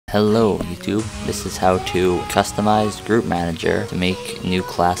Hello YouTube, this is how to customize Group Manager to make new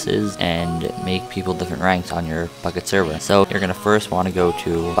classes and make people different ranks on your Bukkit server. So you're going to first want to go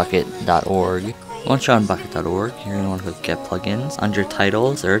to bukkit.org. Once you're on bukkit.org, you're going to want to click Get Plugins. Under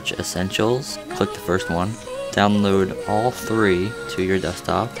Title, search Essentials, click the first one. Download all three to your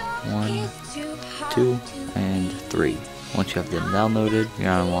desktop. 1, 2, and 3. Once you have them downloaded, you're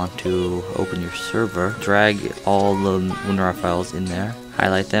going to want to open your server, drag all the WinRAR files in there,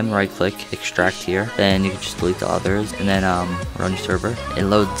 highlight them, right click, extract here, then you can just delete the others, and then run your server. It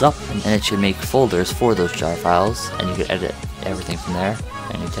loads up, and it should make folders for those jar files, and you can edit everything from there.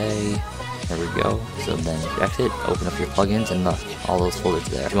 Any day, there we go. So then if you exit, open up your plugins, and look, all those folders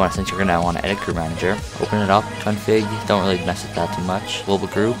there. If you want, since you're gonna want to edit Group Manager, open it up, config, don't really mess with that too much. Global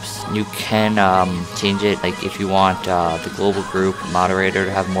groups, you can change it, like if you want the global group moderator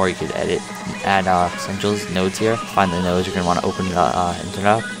to have more, you could edit, add essentials, nodes here. Find the nodes, you're gonna want to open it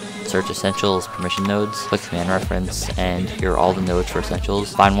up. Search Essentials, Permission Nodes, click Command Reference, and here are all the nodes for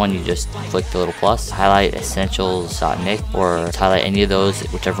Essentials. Find one, you just click the little plus, highlight Essentials.nic, or highlight any of those,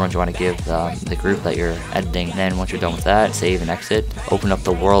 whichever ones you want to give the group that you're editing. And then once you're done with that, save and exit. Open up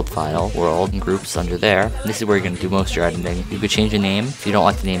the world file, world, and groups under there. This is where you're going to do most of your editing. You could change the name. If you don't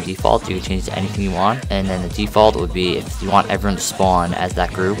like the name default, you can change it to anything you want. And then the default would be if you want everyone to spawn as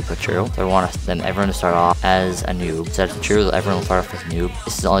that group, you put true. So I want then everyone to start off as a noob. Set it to true, everyone will start off as a noob.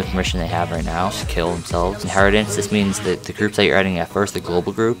 This is the only permission they have right now, just kill themselves. Inheritance, this means that the groups that you're editing at first, the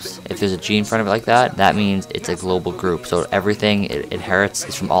global groups, if there's a G in front of it like that, that means it's a global group. So everything it inherits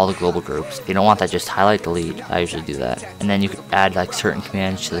is from all the global groups. If you don't want that, just highlight delete. I usually do that. And then you can add like certain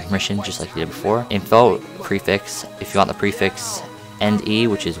commands to the permission, just like you did before. Info, prefix, if you want the prefix end E,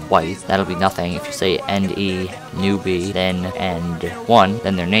 which is white, that'll be nothing. If you say end E, newbie, then end 1,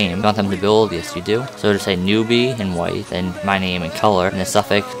 then their name. You want them to build? Yes, you do. So to say newbie in white, then my name in color, and the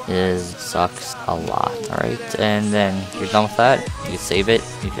suffix is sucks a lot. Alright, and then you're done with that. You can save it.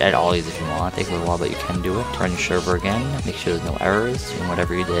 You can edit all these if you want. Take a little while, but you can do it. Run your server again. Make sure there's no errors in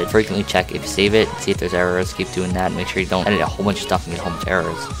whatever you did. Frequently check if you save it, see if there's errors. Keep doing that. Make sure you don't edit a whole bunch of stuff and get a whole bunch of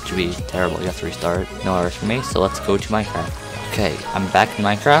errors, which would be terrible. You have to restart. No errors for me, so let's go to Minecraft. Okay, I'm back in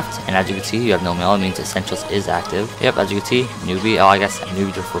Minecraft, and as you can see, you have no mail. It means Essentials is active. Yep, as you can see, newbie. Oh, I guess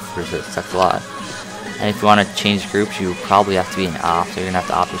newbie just refers to it. Sucks a lot. And if you want to change groups, you probably have to be an opt. So you're going to have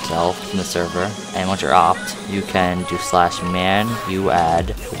to opt yourself from the server. And once you're opt, you can do /man uadd,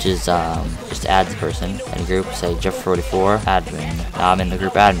 which is just add the person in a group. Say Jeff44 admin. Now I'm in the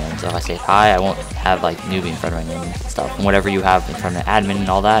group admin. So if I say hi, I won't have like newbie in front of my name and stuff. And whatever you have in front of admin and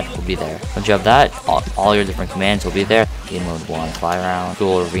all that will be there. Once you have that, all your different commands will be there. Game mode 1, fly around.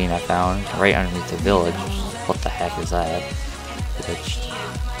 Cool ravine I found right underneath the village. What the heck is that? Village.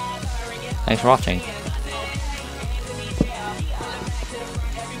 Thanks for watching.